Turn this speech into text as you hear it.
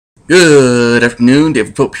Good afternoon,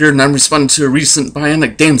 David Pope here, and I'm responding to a recent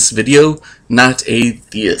BionicDance video, Not a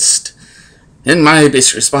Theist. And my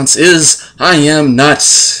basic response is, I am not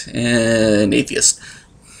an atheist.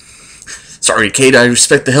 Sorry, Kate, I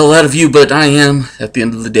respect the hell out of you, but I am, at the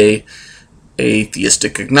end of the day, a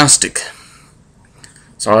theistic agnostic.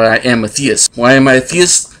 So I am a theist. Why am I a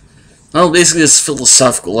theist? Well, basically it's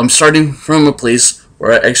philosophical. I'm starting from a place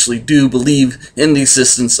where I actually do believe in the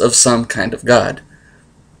existence of some kind of God.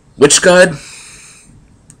 Which God?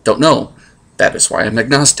 Don't know. That is why I'm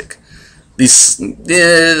agnostic.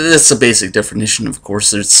 That's a basic definition, of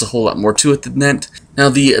course. There's a whole lot more to it than that. Now,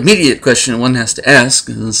 the immediate question one has to ask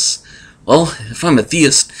is, well, if I'm a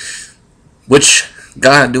theist, which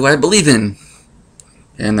God do I believe in?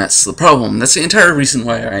 And that's the problem. That's the entire reason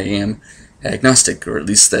why I am agnostic, or at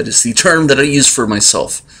least that is the term that I use for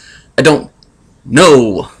myself. I don't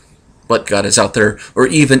know what God is out there, or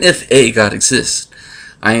even if a God exists.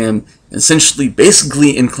 I am essentially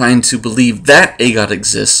basically inclined to believe that a God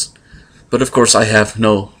exists, but of course I have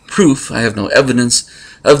no proof, I have no evidence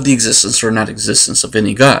of the existence or not existence of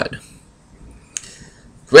any God.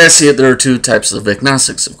 The way I see it, there are two types of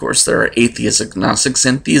agnostics, of course. There are atheist agnostics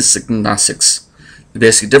and theist agnostics. The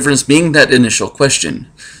basic difference being that initial question,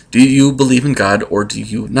 do you believe in God or do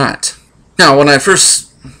you not? Now, when I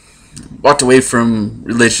first walked away from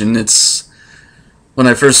religion, when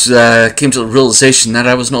I first came to the realization that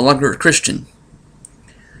I was no longer a Christian.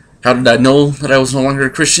 How did I know that I was no longer a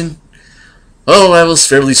Christian? Oh, I was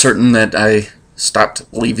fairly certain that I stopped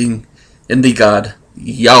believing in the God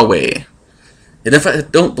Yahweh. And if I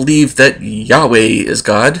don't believe that Yahweh is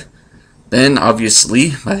God, then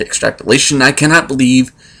obviously, by extrapolation, I cannot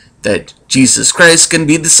believe that Jesus Christ can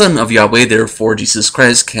be the Son of Yahweh, therefore Jesus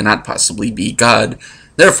Christ cannot possibly be God.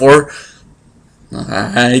 Therefore,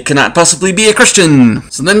 I cannot possibly be a Christian.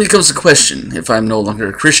 So then becomes the question, if I'm no longer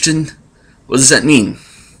a Christian, what does that mean?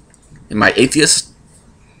 Am I atheist?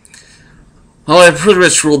 Well, I pretty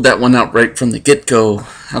much ruled that one out right from the get-go.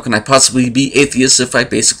 How can I possibly be atheist if I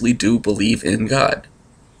basically do believe in God?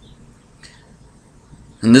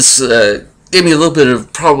 And this gave me a little bit of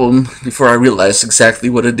a problem before I realized exactly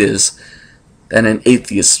what it is that an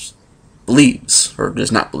atheist believes, or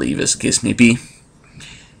does not believe, as the case may be.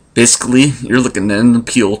 Basically, you're looking at an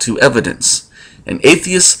appeal to evidence. An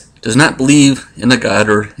atheist does not believe in a God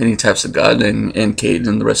or any types of God, and Kate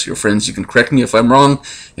and the rest of your friends, you can correct me if I'm wrong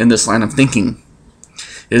in this line of thinking.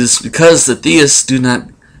 It is because the theists do not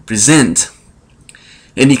present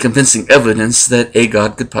any convincing evidence that a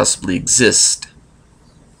God could possibly exist.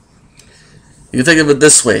 You can think of it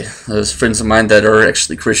this way. There's friends of mine that are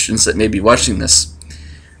actually Christians that may be watching this.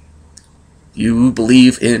 You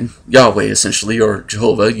believe in Yahweh, essentially, or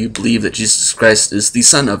Jehovah. You believe that Jesus Christ is the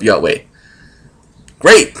Son of Yahweh.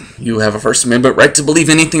 Great! You have a First Amendment right to believe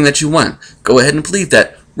anything that you want. Go ahead and believe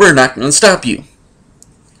that. We're not going to stop you.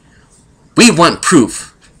 We want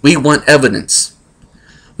proof. We want evidence.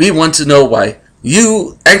 We want to know why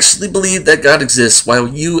you actually believe that God exists, why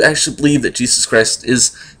you actually believe that Jesus Christ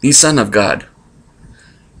is the Son of God.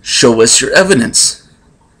 Show us your evidence.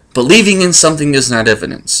 Believing in something is not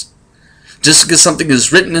evidence. Just because something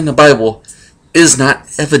is written in the Bible is not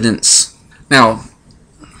evidence. Now,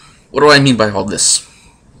 what do I mean by all this?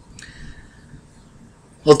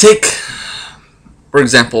 Well, take, for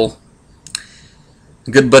example, a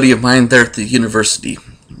good buddy of mine there at the university.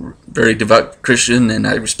 Very devout Christian, and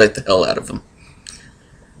I respect the hell out of him.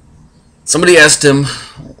 Somebody asked him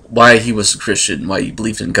why he was a Christian, why he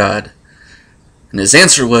believed in God. And his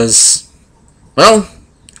answer was, well,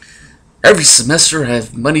 every semester I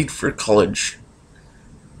have money for college.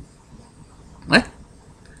 What?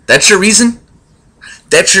 That's your reason?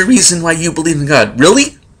 That's your reason why you believe in God?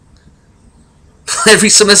 Really? Every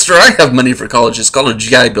semester I have money for college. It's called a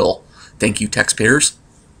GI Bill. Thank you, taxpayers.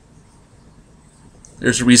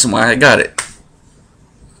 There's a reason why I got it.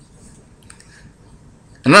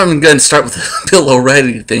 I'm not even going to start with the Bill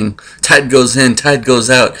O'Reilly thing. Tide goes in, tide goes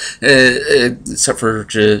out. Except for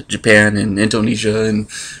Japan and Indonesia and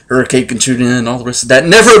Hurricane Katrina and all the rest of that.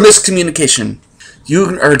 Never a miscommunication.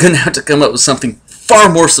 You are going to have to come up with something far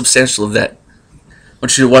more substantial than that. I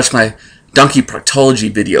want you to watch my donkey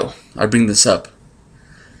proctology video. I bring this up.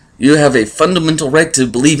 You have a fundamental right to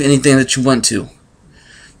believe anything that you want to.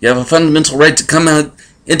 You have a fundamental right to come out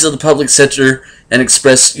into the public sector and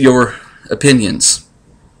express your opinions.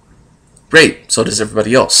 Great, so does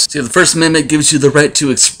everybody else. See, the First Amendment gives you the right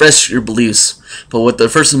to express your beliefs, but what the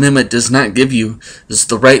First Amendment does not give you is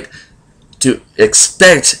the right to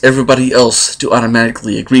expect everybody else to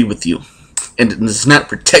automatically agree with you. And it does not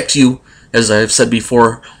protect you, as I have said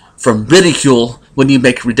before, from ridicule when you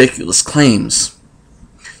make ridiculous claims.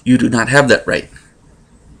 You do not have that right.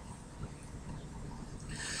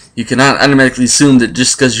 You cannot automatically assume that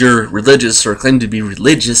just because you're religious or claim to be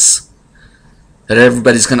religious, that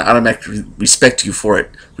everybody's going to automatically respect you for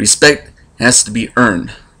it. Respect has to be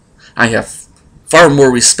earned. I have far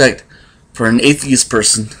more respect for an atheist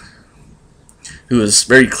person who is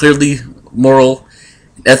very clearly moral,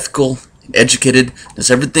 ethical, and educated,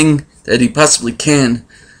 does everything that he possibly can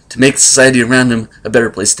to make society around him a better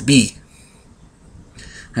place to be.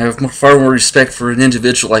 I have far more respect for an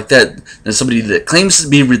individual like that than somebody that claims to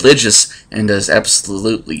be religious and does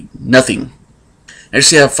absolutely nothing. I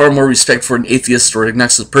actually have far more respect for an atheist or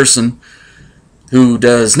agnostic person who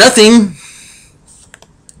does nothing,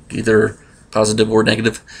 either positive or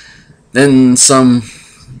negative, than some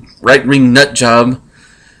right-wing nut job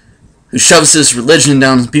who shoves his religion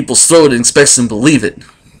down people's throat and expects them to believe it,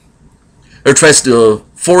 or tries to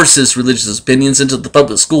force his religious opinions into the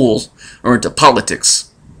public schools or into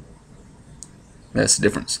politics. That's the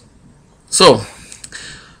difference. So,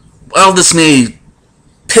 while this may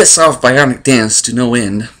piss off BionicDance to no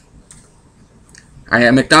end, I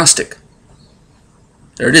am agnostic.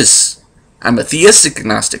 There it is. I'm a theistic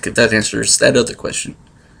agnostic, if that answers that other question.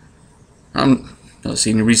 I don't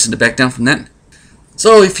see any reason to back down from that.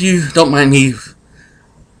 So, if you don't mind me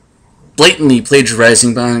blatantly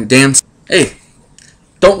plagiarizing BionicDance, hey,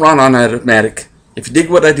 don't run on automatic. If you dig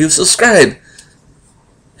what I do, subscribe.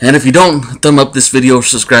 And if you don't, thumb up this video or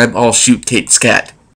subscribe, I'll shoot Kate's cat.